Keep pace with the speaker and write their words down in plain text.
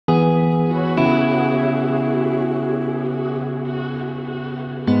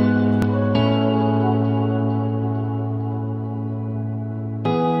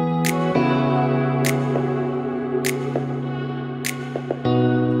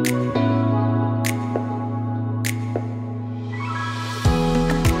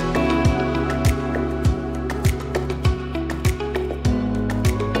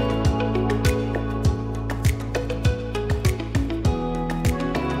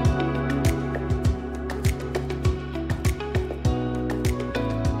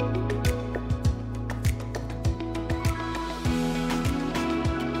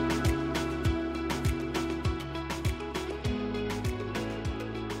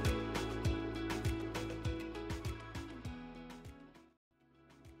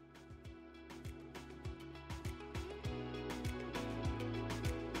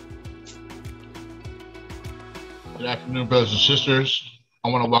Good afternoon, brothers and sisters. I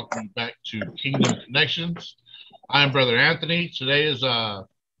want to welcome you back to Kingdom Connections. I am Brother Anthony. Today is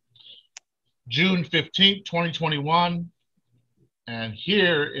June 15th, 2021. And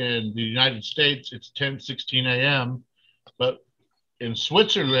here in the United States, it's 10:16 a.m. But in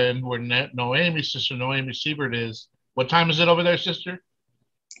Switzerland, where Sister Noemi Sievert is, what time is it over there, sister?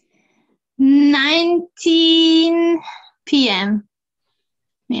 19 p.m.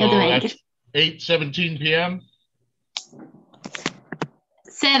 So that's 8:17 p.m.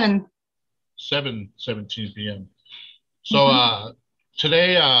 7:17 p.m. So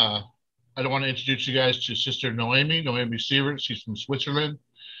today, I want to introduce you guys to Sister Noemi Sievert. She's from Switzerland,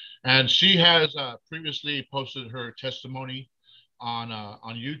 and she has previously posted her testimony on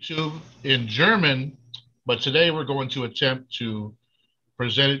YouTube in German. But today, we're going to attempt to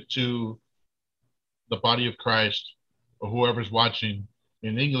present it to the body of Christ or whoever's watching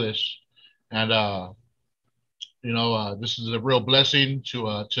in English, and this is a real blessing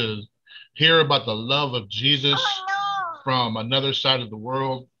to hear about the love of Jesus from another side of the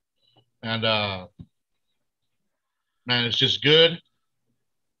world. And man, it's just good. Let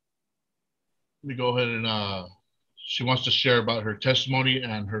me go ahead and she wants to share about her testimony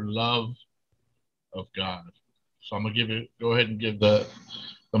and her love of God. So I'm gonna go ahead and give the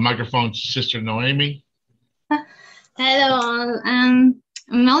microphone to Sister Noemi. Hello, I'm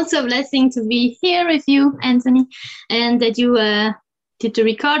also a blessing to be here with you, Anthony, and that you to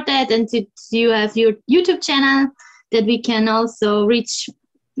record that, and you have your YouTube channel that we can also reach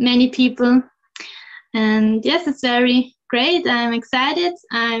many people. And yes, it's very great. I'm excited.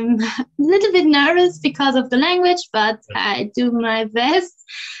 I'm a little bit nervous because of the language, but I do my best,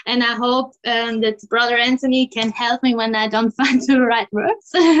 and I hope that Brother Anthony can help me when I don't find the right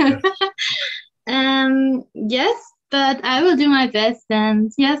words. Yes, but I will do my best,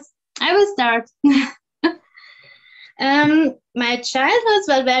 and yes, I will start. My childhood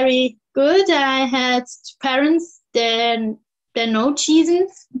was very good. I had parents that know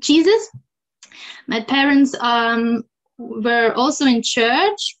Jesus. My parents were also in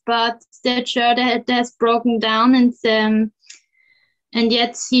church, but their church has broken down, and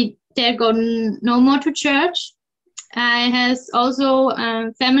yet they go no more to church. I has also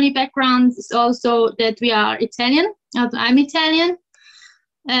family background is also that we are Italian. I'm Italian,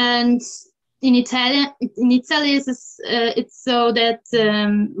 and in Italy it's so that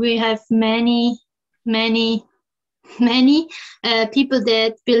we have many people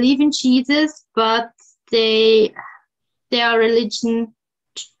that believe in Jesus, but they are religion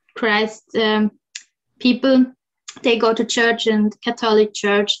Christ people. They go to church and Catholic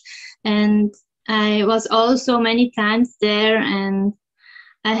church, and I was also many times there, and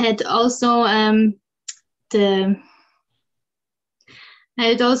I had also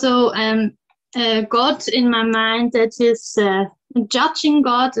God in my mind that is a judging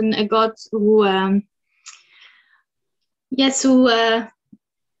God, and a God who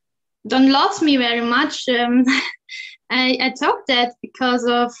don't love me very much. I thought that because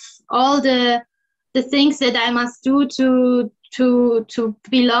of all the things that I must do to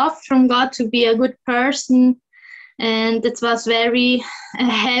be loved from God, to be a good person, and it was very a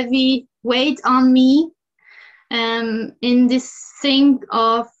heavy weight on me in this thing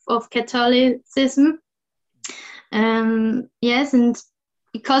of Catholicism. Yes, and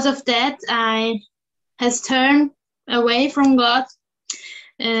because of that, I has turned away from God,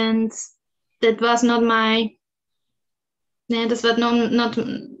 and that was not my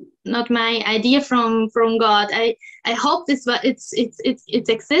not my idea from God. I hope it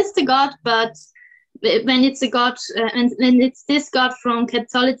exists a God, but when it's a God and when it's this God from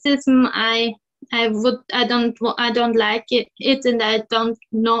Catholicism, I don't like it, and I don't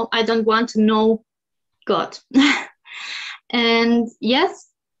want to know God. And yes,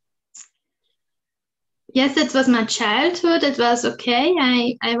 it was my childhood. It was okay.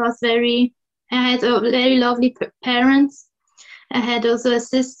 I had a very lovely parents. I had also a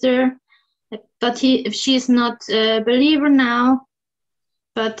sister, but she's not a believer now,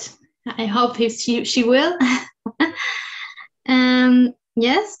 but I hope she will.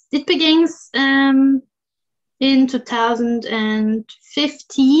 Yes, it begins in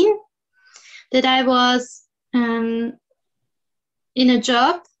 2015 that I was in a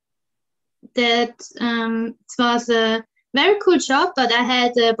job that it was a very cool job, but I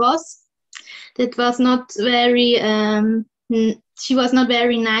had a boss that was not very she was not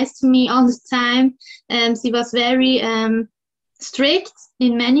very nice to me all the time. She was very strict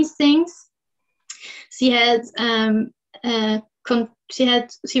in many things. She had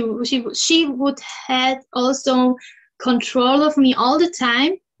she would had also control of me all the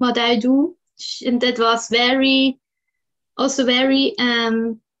time, what I do, and that was very also very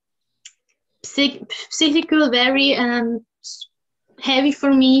psychical, very heavy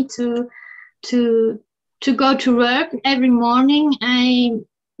for me to go to work every morning. I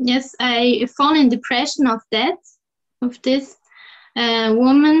fall in depression of this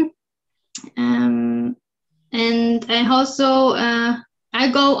woman, and I also I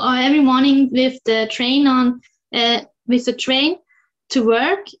go every morning with the train to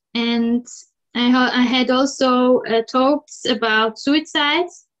work, and I had also talks about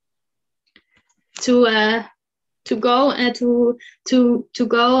suicides to go in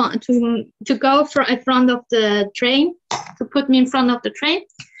front of the train, to put me in front of the train,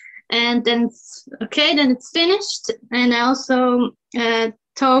 and then it's finished. And I also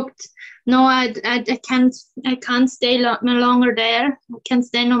talked, no, I can't stay no longer there. I can't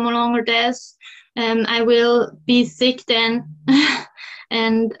stay no longer there. I will be sick then,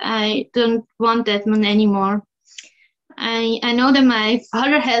 and I don't want that one anymore. I know that my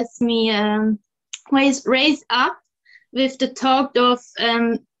father has me raised up with the thought of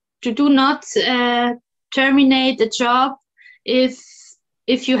to do not terminate the job if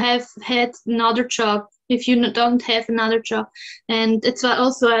you have had another job, if you don't have another job. And it's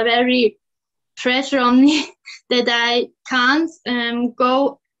also a very pressure on me that I can't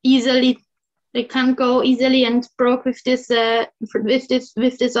go easily. I can't go easily and broke with this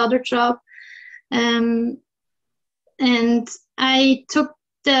other job. And I took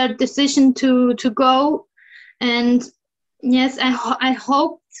the decision to go. And yes, I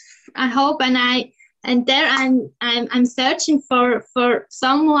hope, and there I'm searching for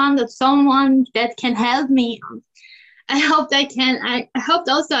someone that can help me. I hope I can. I hope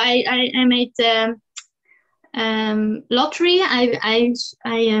also I made lottery. I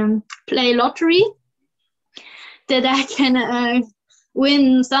play lottery, that I can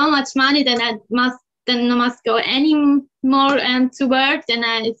win so much money that I must go any more to work. Then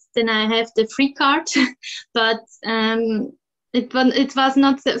I have the free card. But it was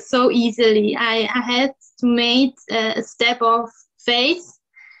not so easily. I had to make a step of faith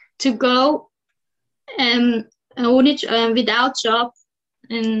to go without job.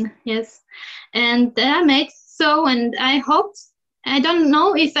 And yes, and I made so, and I hoped. I don't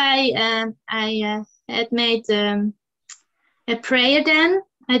know if I had made a prayer then.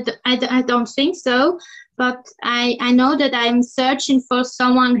 I don't think so, but I know that I'm searching for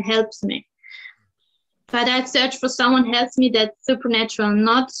someone who helps me. But I search for someone who helps me that's supernatural,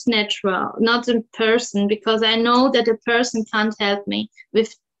 not natural, not a person, because I know that a person can't help me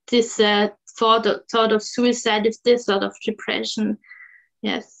with this thought of suicide, with this sort of depression.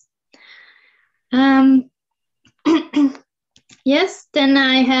 Yes. Yes. Then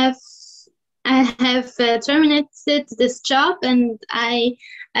I have terminated this job, and I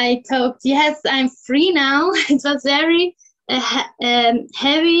thought, yes, I'm free now. It was very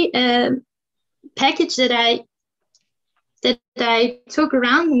heavy package that I took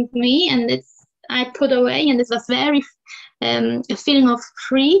around with me, and I put away, and it was very a feeling of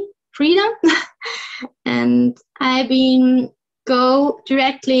freedom. And I've been go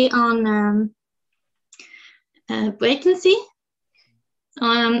directly on vacancy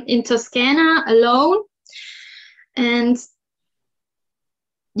in Toscana alone. And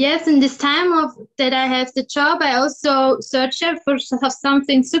yes, in this time of that I have the job, I also search for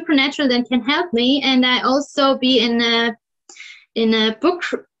something supernatural that can help me. And I also be in a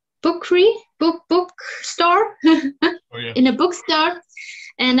bookstore. Oh, yeah. In a bookstore,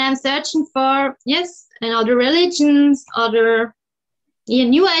 and I'm searching for other religions, other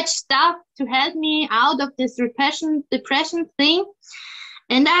new age stuff to help me out of this depression thing.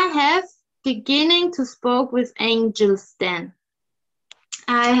 And I have beginning to spoke with angels then.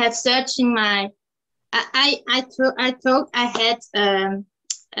 I have searching my. I thought I had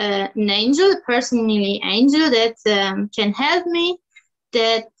an angel, personally angel that can help me.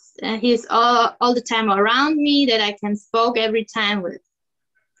 That he's all the time around me. That I can spoke every time with.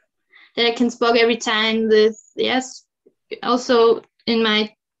 That I can spoke every time with. Yes, also in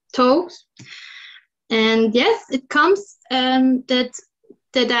my talks. And yes, it comes that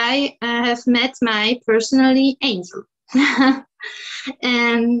I have met my personally angel.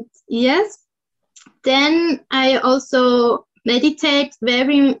 And yes, then I also meditate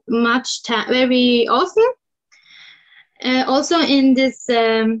very much very often. Also in this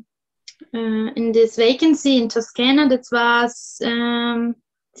vacancy in Toscana, that was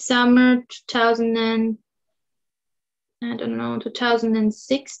summer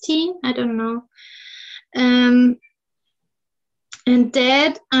 2016. I don't know. And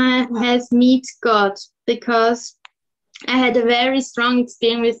that has met God, because I had a very strong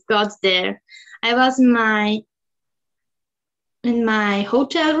experience with God there. I was in my in my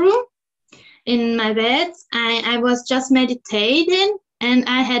hotel room, in my bed. I was just meditating, and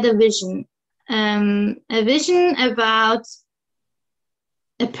I had a vision about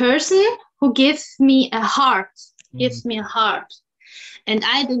a person who gives me a heart, and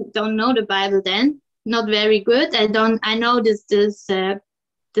I don't know the Bible then, not very good. I know the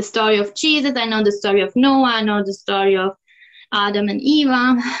story of Jesus. I know the story of Noah. I know the story of Adam and Eve,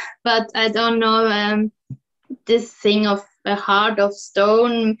 but I don't know this thing of a heart of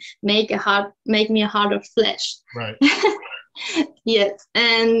stone make me a heart of flesh. Right. Yes,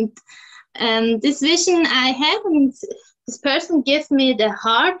 and this vision I have, and this person gave me the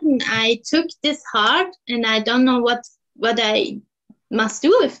heart, and I took this heart, and I don't know what I must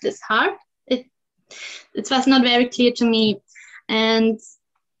do with this heart. It was not very clear to me, and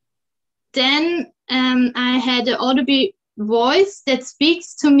then I had an audible voice that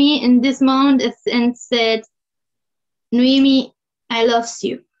speaks to me in this moment and said, "Noemi, I love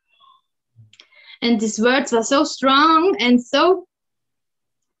you." And these words were so strong and so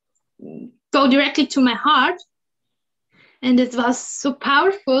go directly to my heart. And it was so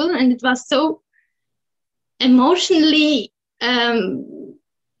powerful, and it was so emotionally,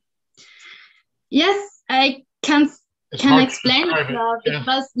 yes, I can explain it.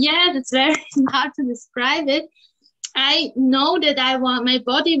 Yeah. It's very hard to describe it. I know that my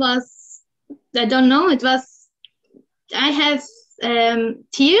body was, I don't know, it was, I have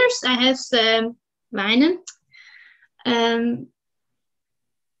tears, I have weinen, and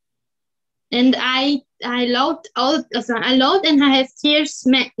I loved and I have tears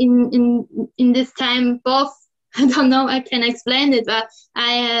in this time both. I don't know, I can explain it, but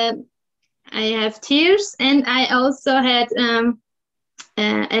I have tears, and I also had and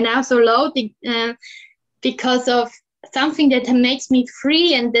I also loved because of something that makes me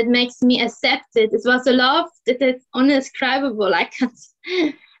free and that makes me accepted. It was a love that is indescribable. I can't,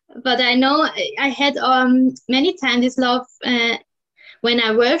 but I know I had many times this love when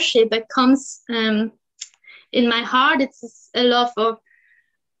I worship. It comes in my heart. It's a love of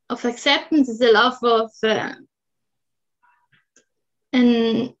acceptance. It's a love of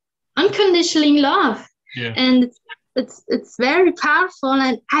an unconditional love, and it's very powerful.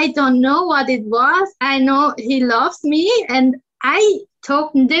 And I don't know what it was. I know He loves me, and I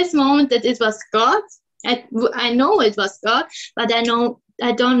thought in this moment that it was God. I know it was God, but I don't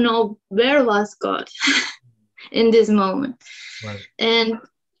know where was God in this moment. Right. And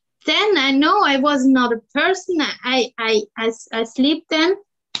then I know I was not a person. I sleep then,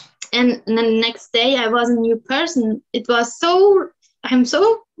 and the next day I was a new person. It was so.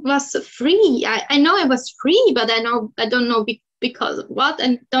 Was free. I know I was free, but I don't know because of what.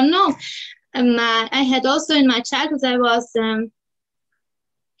 I don't know. I had also in my childhood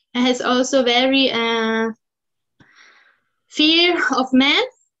I had also very fear of men.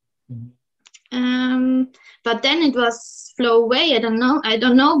 But then it was flow away. I don't know.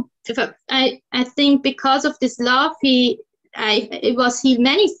 I think because of this love, it was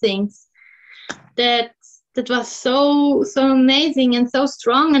many things that was so amazing and so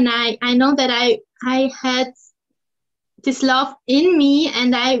strong. And I know that I had this love in me,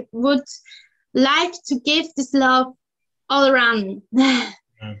 and I would like to give this love all around me.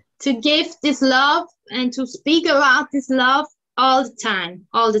 To give this love and to speak about this love all the time.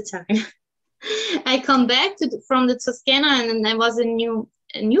 I come back from the Toscana, and I was a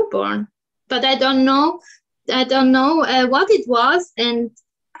newborn, but I don't know what it was. And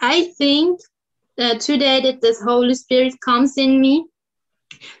I think today that this Holy Spirit comes in me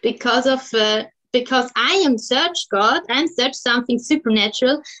because I am search God, I'm search something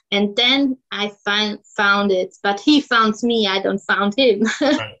supernatural, and then I found it. But He found me, I don't found Him.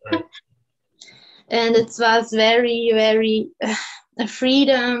 Right. And it was very, very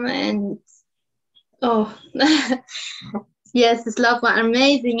freedom, and yes, this love was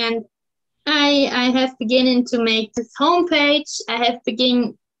amazing. And I have beginning to make this homepage. I have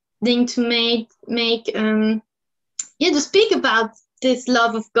beginning to make to speak about this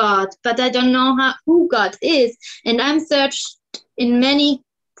love of God, but I don't know who God is, and I'm searched in many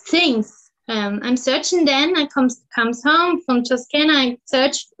things. I'm searching. Then I comes home from Toscana. I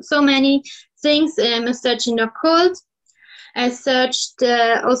searched so many things. I searched in the occult. I searched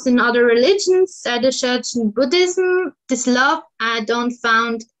also in other religions. I searched in Buddhism. This love I don't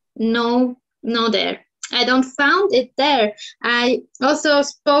found no there. I don't found it there. I also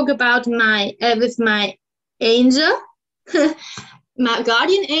spoke about with my angel, my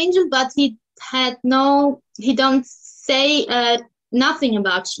guardian angel, but he don't say nothing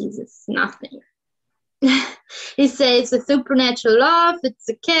about Jesus, nothing. He says it's a supernatural love, it's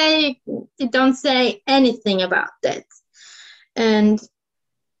okay. He don't say anything about that. And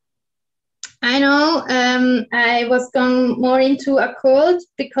I know I was gone more into a cult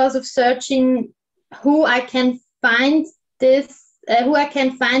because of searching who I can find this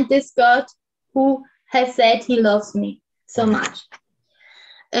God who has said he loves me so much.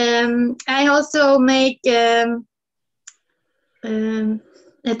 I also make a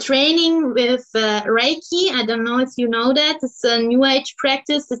training with Reiki. I don't know if you know that. It's a New Age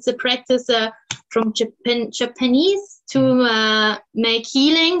practice. It's a practice from Japanese to make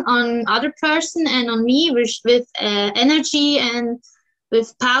healing on other person and on me with energy and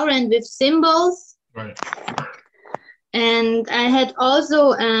with power and with symbols. Right. And I had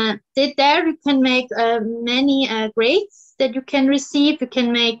also did there. You can make many grades that you can receive. You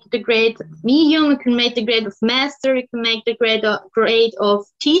can make the grade medium. You can make the grade of master. You can make the grade of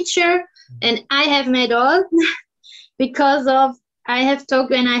teacher. And I have made all because of I have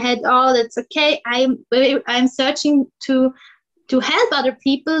talked when I had all. It's okay. I'm searching to help other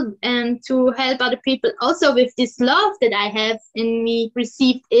people and to help other people also with this love that I have in me,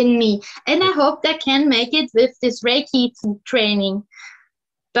 received in me. And I hope I can make it with this Reiki training.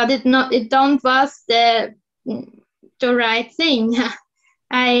 But it don't was the right thing.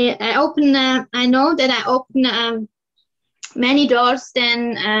 I know that I open many doors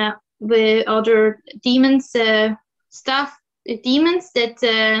then with other demons demons that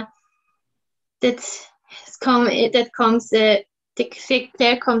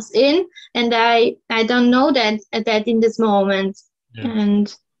comes in, and I don't know that in this moment. Yeah.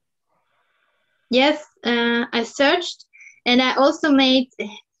 And yes, I searched, and I also made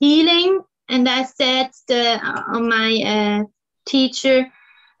healing, and I said on my teacher,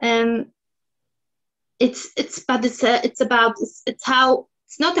 it's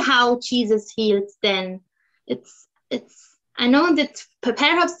not how Jesus heals. Then it's I know that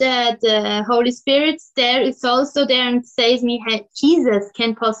perhaps the Holy Spirit there is also there and says me, hey, Jesus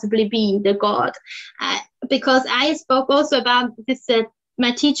can possibly be the God. Because I spoke also about this,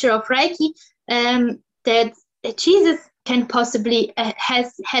 my teacher of Reiki, that Jesus can possibly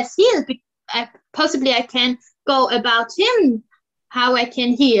has healed. Possibly I can go about him, how I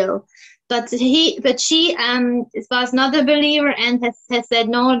can heal. But she was not a believer and has said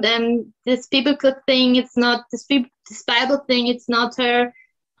no. This biblical thing, it's not this Bible thing. It's not her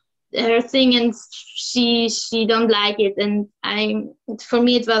thing, and she don't like it. And for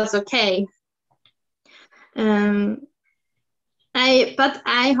me it was okay. I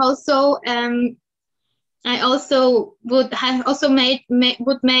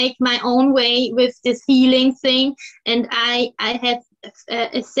would make my own way with this healing thing, and I had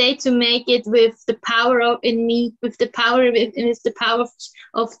a say to make it with the power in me, with the power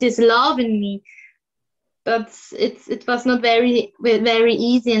of this love in me. But it was not very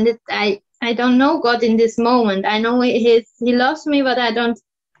easy, and I don't know God in this moment. I know he loves me, but I don't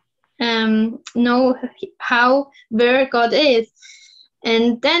know where God is.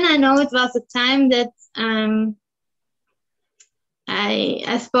 And then I know it was a time that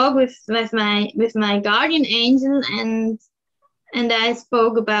I spoke with my guardian angel, and I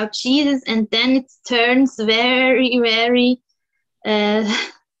spoke about Jesus, and then it turns very, very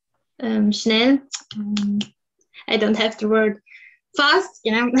schnell. I don't have the word. Fast,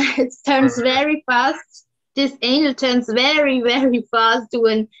 it turns very fast. This angel turns very, very fast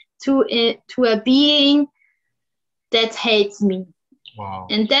to a being that hates me. Wow.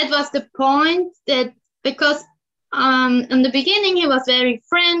 And that was the point, that because in the beginning he was very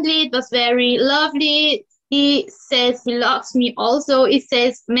friendly, it was very lovely. He says he loves me also. He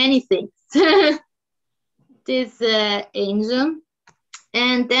says many things, this angel.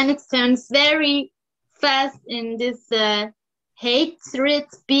 And then it turns very fast in this hatred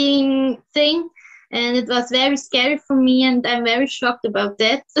being thing. And it was very scary for me, and I'm very shocked about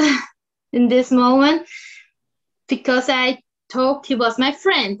that in this moment, because I thought he was my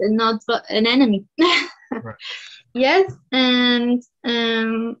friend and not an enemy. Right. Yes, and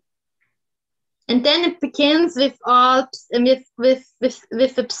then it begins with all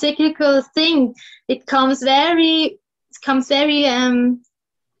with a psychical thing. It comes very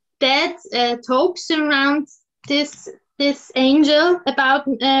bad talks around this angel about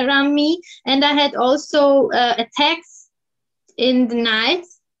around me, and I had also attacks in the night.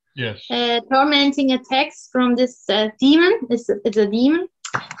 Yes. Tormenting attacks from this demon. It's a demon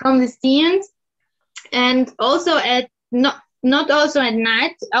from this demon, and also not also at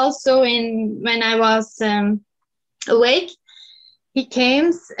night, also when I was awake, he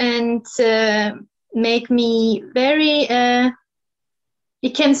came and make me very. He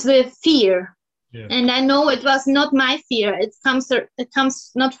comes with fear. Yeah. And I know it was not my fear. It comes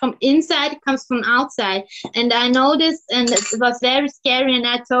not from inside, it comes from outside. And I know this, and it was very scary. And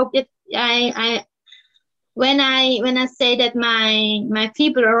I thought it. When I say that my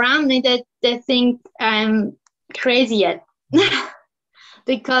people around me, that they think I'm crazy yet,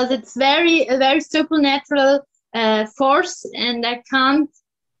 because it's a very supernatural force, and I can't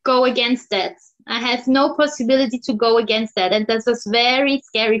go against that. I have no possibility to go against that, and that was very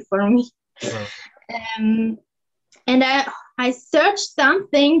scary for me. Right. And I searched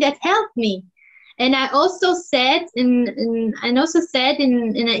something that helped me, and I also said in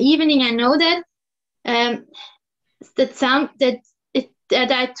the evening, I know that that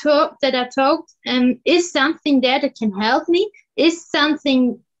I talked is something there that can help me, is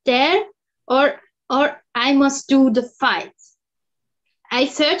something there, or I must do the fight. I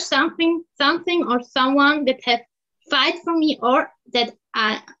search something or someone that have fight for me, or that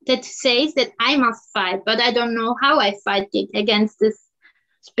says that I must fight, but I don't know how I fight against this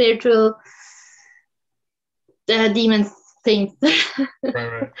spiritual demon things.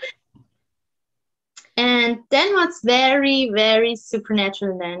 Right. And then what's very, very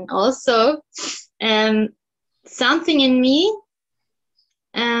supernatural then also, something in me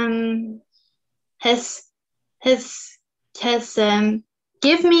has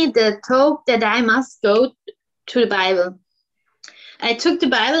give me the talk that I must go to the Bible. I took the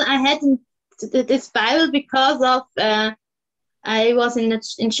Bible. I had this Bible because of I was in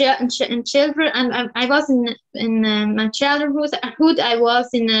children, and I was in my childhood. I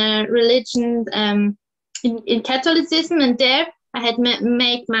was in a religion in Catholicism, and there I had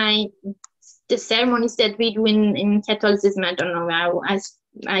make the ceremonies that we do in Catholicism. I don't know how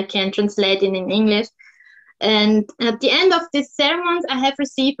I can translate it in English. And at the end of this ceremony, I have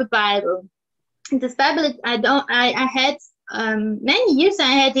received a Bible. This Bible, I had many years.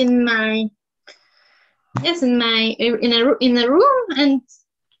 I had in a room, and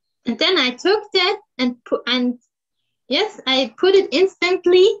then I took that and I put it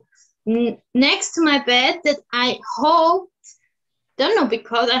instantly next to my bed. That I hoped, don't know,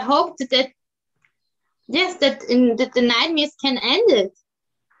 because I hoped that the nightmares can end it.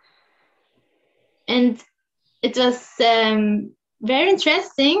 And it was very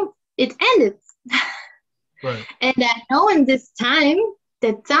interesting. It ended. Right. And I know in this time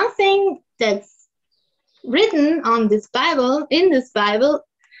that something that's written on this Bible,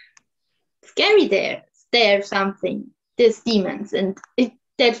 scary there's something, these demons, and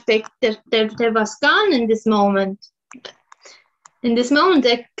that was gone in this moment. In this moment,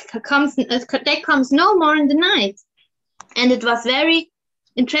 that comes no more in the night. And it was very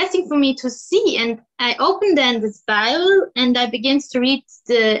interesting for me to see. And I opened then this Bible, and I began to read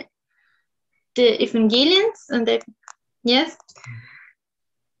the Evangelions, and yes.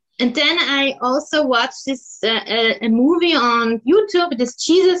 And then I also watched this a movie on YouTube, this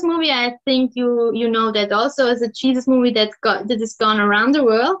Jesus movie. I think you know that also is a Jesus movie that is gone around the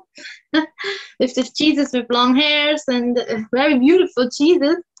world. With this Jesus with long hairs and a very beautiful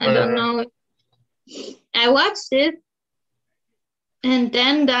Jesus. I don't know. I watched it, and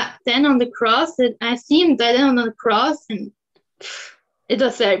then on the cross, I see him then on the cross, and it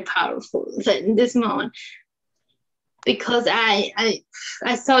was very powerful in this moment. Because I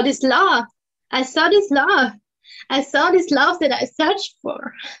saw this love. I saw this love that I searched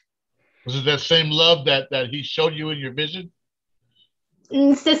for. Was it that same love that he showed you in your vision?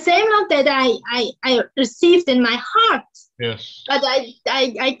 It's the same love that I received in my heart. Yes. But I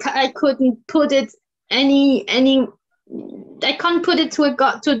couldn't put it I couldn't put it to a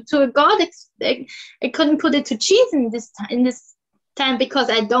God I couldn't put it to Jesus in this time,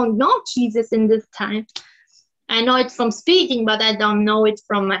 because I don't know Jesus in this time. I know it from speaking, but I don't know it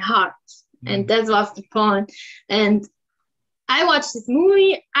from my heart. And that was the point. And I watched this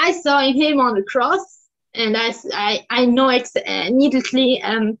movie. I saw him on the cross, and I know immediately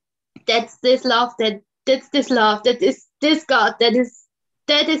that's this love, that is this God, that is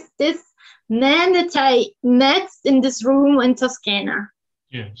this man that I met in this room in Toscana.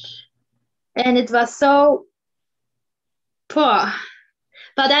 Yes. And it was so poor.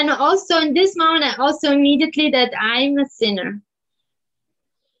 But then also in this moment, I also immediately that I'm a sinner.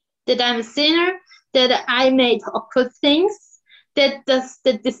 That I'm a sinner, that I made awkward things, that this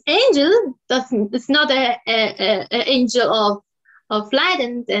angel it's not an angel of light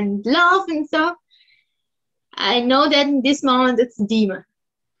and love and so. I know that in this moment it's a demon.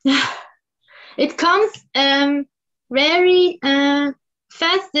 It comes very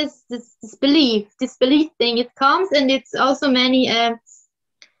fast, this belief thing. It comes, and it's also many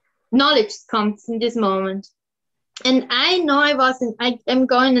knowledge comes in this moment. And I know I'm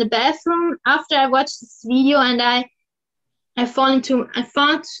going to the bathroom after I watched this video, and I fall to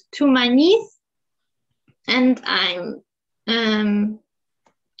my knees, and I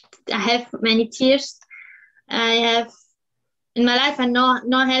have many tears. I have in my life I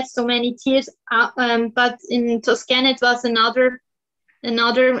not had so many tears, but in Toscana it was another.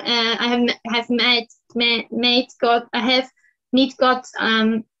 I have met God. I have meet God.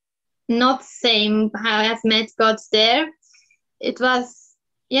 Not same how I have met God there. It was,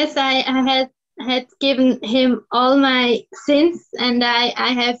 yes, I had given him all my sins, and I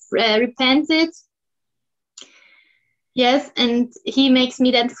have repented. Yes, and he makes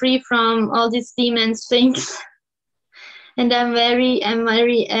me then free from all these demons things. And I'm very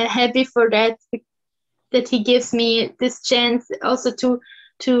happy for that he gives me this chance also to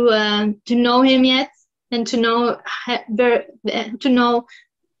know him yet, and to know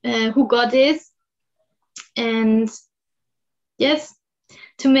who God is, and yes,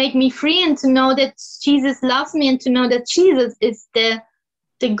 to make me free, and to know that Jesus loves me, and to know that Jesus is the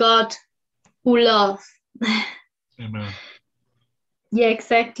God who loves. Amen. Yeah,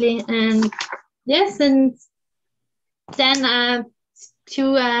 exactly. And yes, and then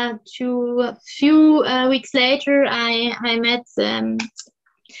few weeks later, I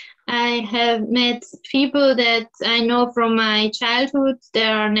have met people that I know from my childhood. They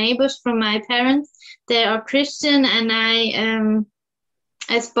are neighbors from my parents. They are Christian, and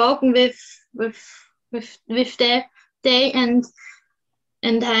I spoken with them.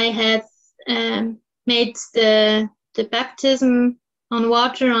 And I have made the baptism on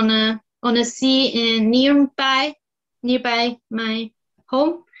water on a sea nearby my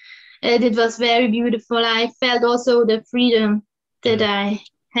home. And it was very beautiful. I felt also the freedom that I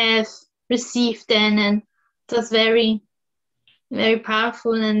have received then, and it was very, very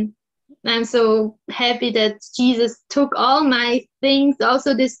powerful. And I'm so happy that Jesus took all my things,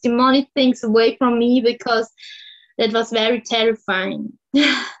 also these demonic things, away from me, because that was very terrifying.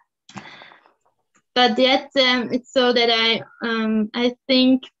 But yet it's so that I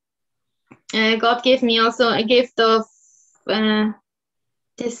think God gave me also a gift of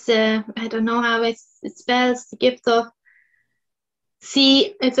this I don't know how it spells, the gift of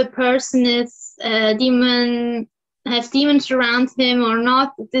see if a person is has demons around him or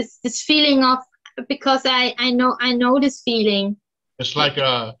not. This feeling of, because I know this feeling. It's like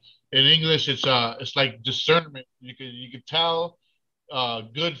in English it's like discernment. You could tell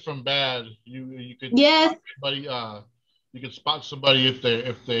good from bad. You could Yes. you could spot somebody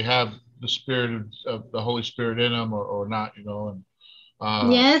if they have the spirit of the Holy Spirit in them or not, you know.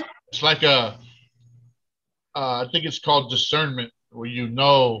 And yes. it's like I think it's called discernment, where you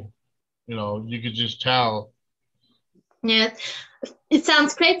know, you could just tell. Yes. It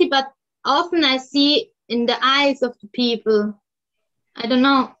sounds crazy, but often I see in the eyes of the people, I don't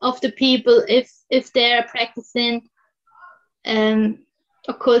know, of the people, if they're practicing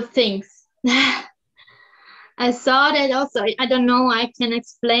occult things. I saw that also. I don't know. I can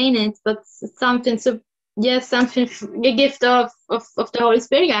explain it, but something. So yes, something. A gift of the Holy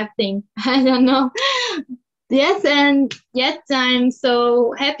Spirit, I think. I don't know. Yes, and yet I'm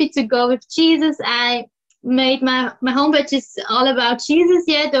so happy to go with Jesus. I made my homepage is all about Jesus.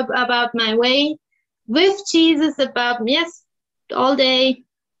 Yet about my way with Jesus. About, yes, all day.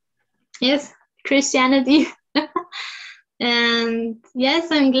 Yes, Christianity. And yes,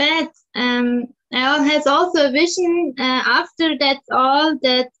 I'm glad. I has also a vision after that all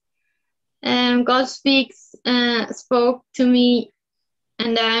that God spoke to me,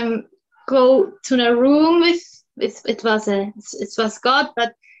 and I go to the room with it was God,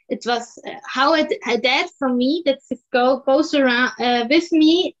 but it was how a dad from me that goes around with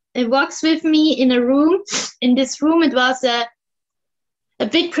me, walks with me in a room. In this room, it was a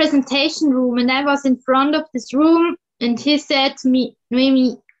big presentation room, and I was in front of this room. And he said to me,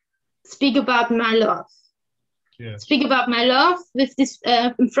 Noemi, speak about my love. Yes. Speak about my love with this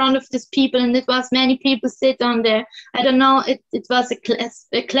in front of these people. And it was many people sit on there. I don't know, it was a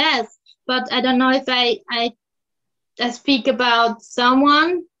class, but I don't know if I speak about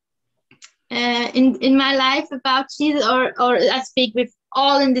someone in my life about Jesus, or I speak with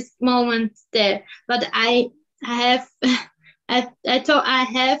all in this moment there. But I have I thought I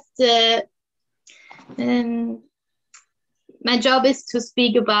have the my job is to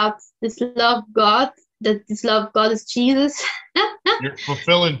speak about this love God, that this love God is Jesus. You're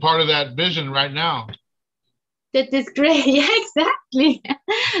fulfilling part of that vision right now. That this grace, yeah, exactly.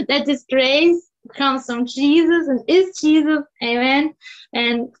 That this grace comes from Jesus and is Jesus. Amen.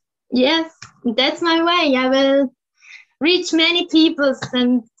 And yes, that's my way. I will reach many people,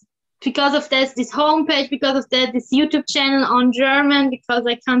 and because of this homepage, because of this YouTube channel on German, because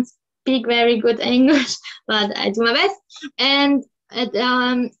I can't speak very good English, but I do my best. And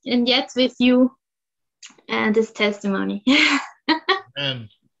yet with you and this testimony. And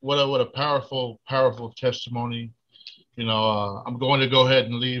what a powerful testimony. I'm going to go ahead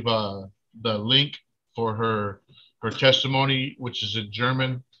and leave the link for her testimony, which is in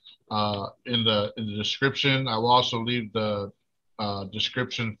German, in the description. I will also leave the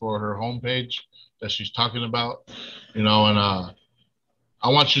description for her homepage that she's talking about. And I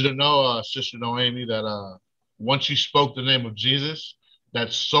want you to know, Sister Noemi, that once you spoke the name of Jesus,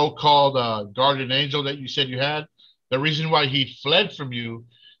 that so-called guardian angel that you said you had, the reason why he fled from you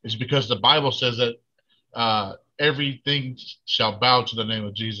is because the Bible says that everything shall bow to the name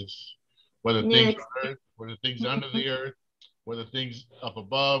of Jesus, whether things on earth, whether things under the earth, whether things up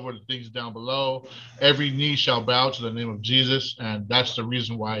above, whether things down below, every knee shall bow to the name of Jesus. And that's the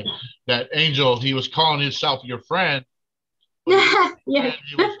reason why that angel, he was calling himself your friend. Yeah.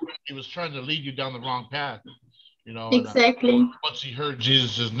 He was trying to lead you down the wrong path, Exactly. And, once he heard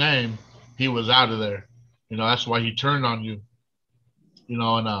Jesus' name, he was out of there. That's why he turned on you.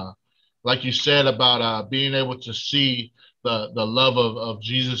 And like you said about being able to see the love of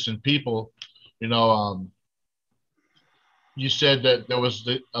Jesus in people, you said that there was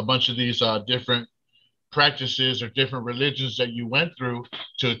a bunch of these different practices or different religions that you went through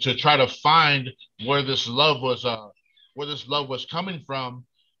to try to find where this love was coming from.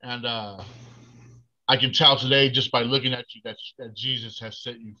 And I can tell today just by looking at you that Jesus has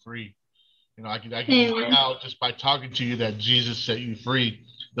set you free. I can tell just by talking to you that Jesus set you free.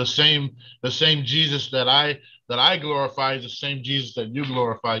 The same Jesus that I glorify is the same Jesus that you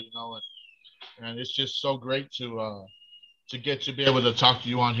glorify. And it's just so great to get to be able to talk to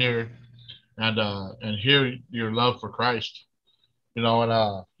you on here and hear your love for Christ. And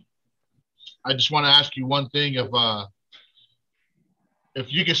I just want to ask you one thing: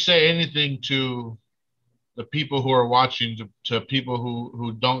 if you could say anything to the people who are watching, to people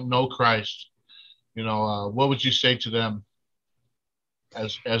who don't know Christ, what would you say to them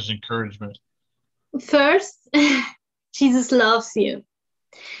as encouragement? First, Jesus loves you.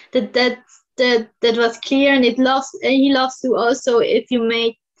 That was clear, and he loves you also if you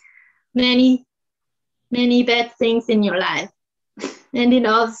make many bad things in your life, and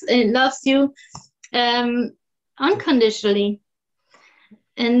it loves you unconditionally.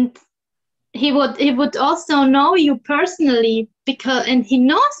 And he would also know you personally, and he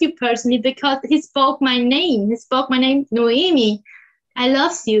knows you personally because he spoke my name. He spoke my name, Noemi. I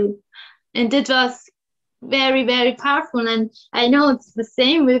love you. And it was very, very powerful. And I know it's the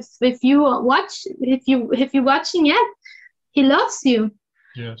same with you if you're watching it. He loves you.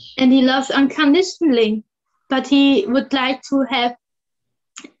 Yes. And he loves unconditionally. But he would like to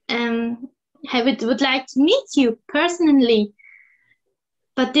would like to meet you personally.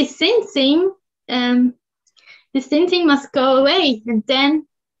 But this sin thing must go away, and then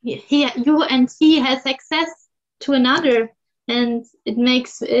he has access to another, and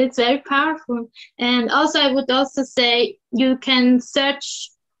it's very powerful. And also, I would also say you can search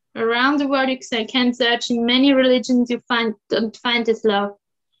around the world. You can search in many religions. You don't find this love,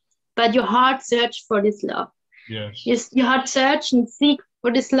 but your heart search for this love. Yes. Your heart search and seek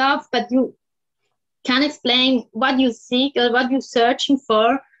for this love, but you can't explain what you seek or what you're searching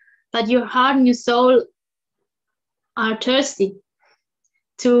for, but your heart and your soul are thirsty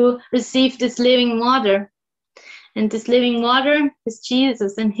to receive this living water. And this living water is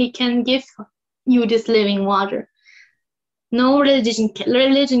Jesus, and he can give you this living water. No religion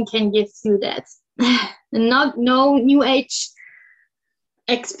can give you that. And no New Age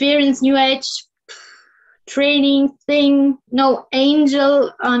experience, New Age training thing, no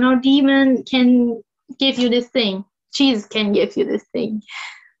angel or no demon can give you this thing. Jesus can give you this thing.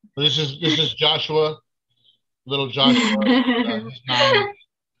 This is Joshua, little Joshua. He's 9.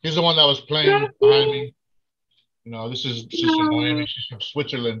 He's the one that was playing behind me. This is Sister Noemi. She's from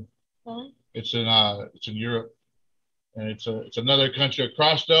Switzerland. It's in Europe, and it's another country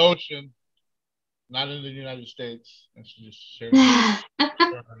across the ocean, not in the United States. And she just shared her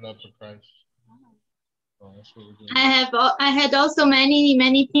love for Christ. So that's what we're doing. I had also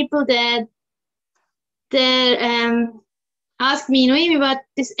many people that asked me, Noemi, but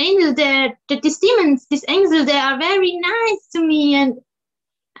this angel there, these demons, these angels, they are very nice to me. And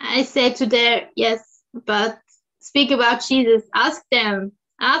I said to them, yes, but speak about Jesus. Ask them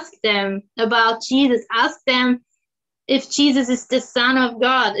about Jesus. Ask them if Jesus is the Son of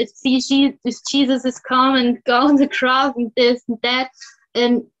God, if Jesus is come and go on the cross and this and that,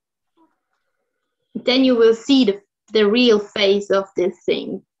 and then you will see the real face of this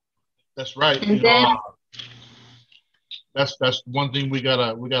thing. That's right. And then That's one thing we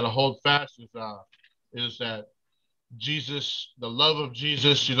gotta hold fast is that Jesus, the love of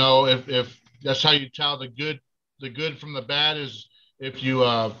Jesus. If that's how you tell the good from the bad is if you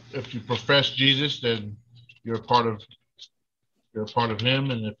profess Jesus, then you're a part of you're a part of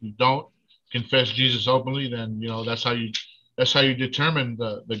Him, and if you don't confess Jesus openly, then that's how you determine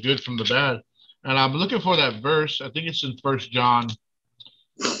the good from the bad. And I'm looking for that verse. I think it's in First John.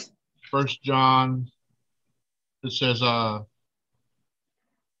 First John. It says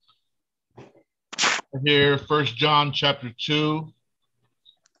here, First John chapter 2,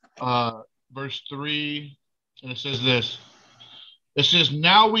 verse 3, and it says this. It says,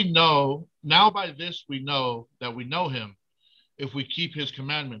 now by this we know that we know him, if we keep his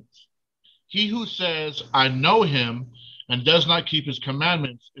commandments. He who says, I know him, and does not keep his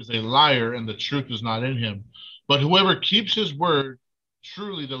commandments is a liar, and the truth is not in him. But whoever keeps his word,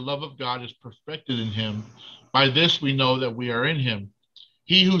 truly the love of God is perfected in him. By this we know that we are in him.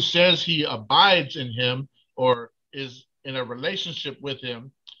 He who says he abides in him or is in a relationship with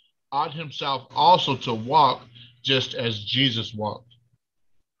him ought himself also to walk just as Jesus walked.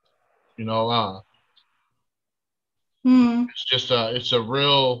 You know, it's a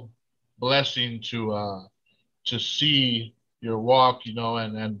real blessing to see your walk,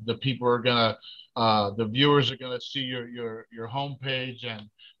 and the people are gonna the viewers are gonna see your homepage, and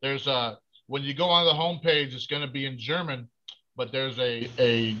there's when you go on the homepage, it's gonna be in German, but there's a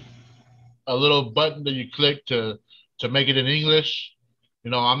little button that you click to make it in English.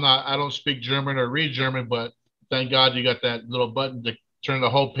 I don't speak German or read German, but thank God you got that little button to turn the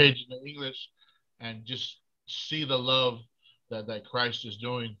whole page into English and just see the love that Christ is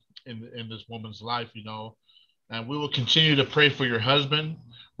doing in this woman's life. And we will continue to pray for your husband.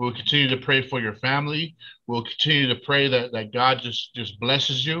 We will continue to pray for your family. We'll continue to pray that God just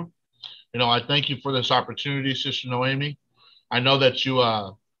blesses you. I thank you for this opportunity, Sister Noemi. I know that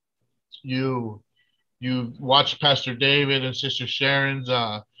you watched Pastor David and Sister Sharon's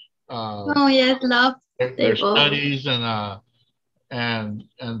oh yes, love their studies and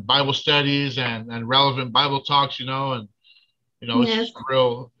Bible studies and relevant Bible talks, and yes.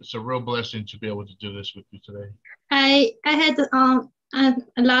 it's a real blessing to be able to do this with you today. I had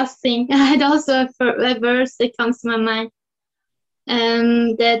a last thing. I had also a verse that comes to my mind.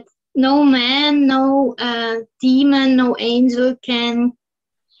 That no man, no demon, no angel can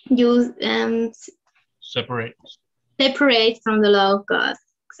use separate from the law of God.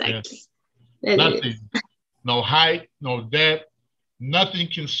 Exactly. Yes. Nothing. No height, no depth. Nothing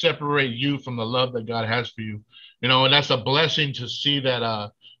can separate you from the love that God has for you. And that's a blessing to see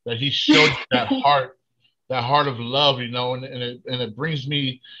that He showed you that heart of love. And it brings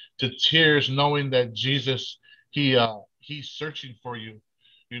me to tears knowing that Jesus, He's searching for you.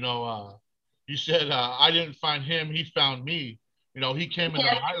 You said I didn't find Him; He found me. He came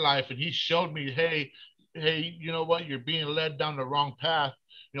into my life and He showed me, hey, you know what? You're being led down the wrong path.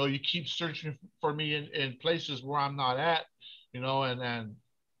 You keep searching for me in places where I'm not at. And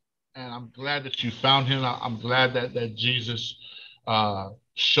I'm glad that you found Him. I'm glad that Jesus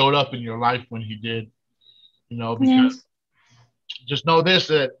showed up in your life when He did. Because just know this,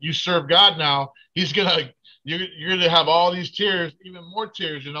 that you serve God now. You're gonna have all these tears, even more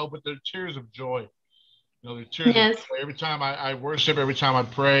tears, but they're tears of joy. They're tears of joy. Every time I worship, every time I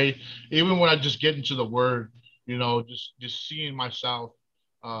pray, even when I just get into the Word, just seeing myself,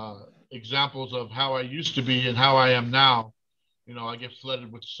 examples of how I used to be and how I am now. I get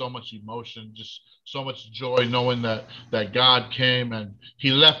flooded with so much emotion, just so much joy, knowing that God came and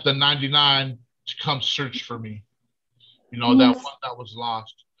He left the 99 to come search for me. That one that was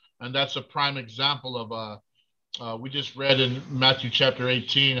lost, and that's a prime example of. We just read in Matthew chapter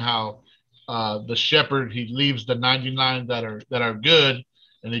 18 how the shepherd, he leaves the 99 that are good,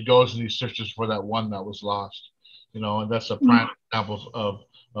 and he goes and he searches for that one that was lost. And that's a prime example of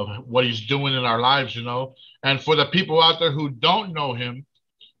what He's doing in our lives. And for the people out there who don't know Him,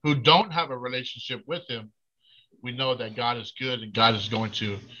 who don't have a relationship with Him, we know that God is good and God is going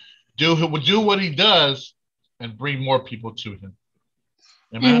to do what He does and bring more people to Him.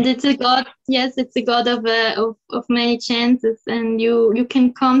 Amen? And it's a God. Yes, it's a God of many chances, and you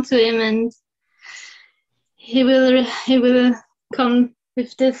can come to Him, and He will come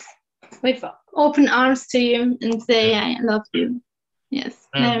with open arms to you and say, I love you. Yes.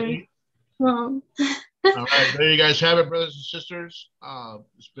 Very well. All right, there you guys have it, brothers and sisters.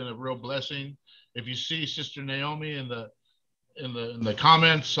 It's been a real blessing. If you see Sister Naomi in the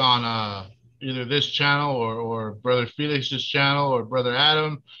comments on either this channel or Brother Felix's channel or Brother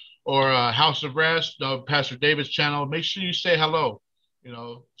Adam or House of Rest, Pastor David's channel, make sure you say hello. You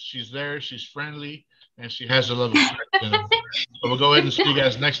know, she's there, she's friendly, and she has a love of Christ in her. So we'll go ahead and see you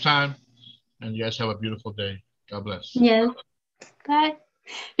guys next time, and you guys have a beautiful day. God bless. Yes. Bye.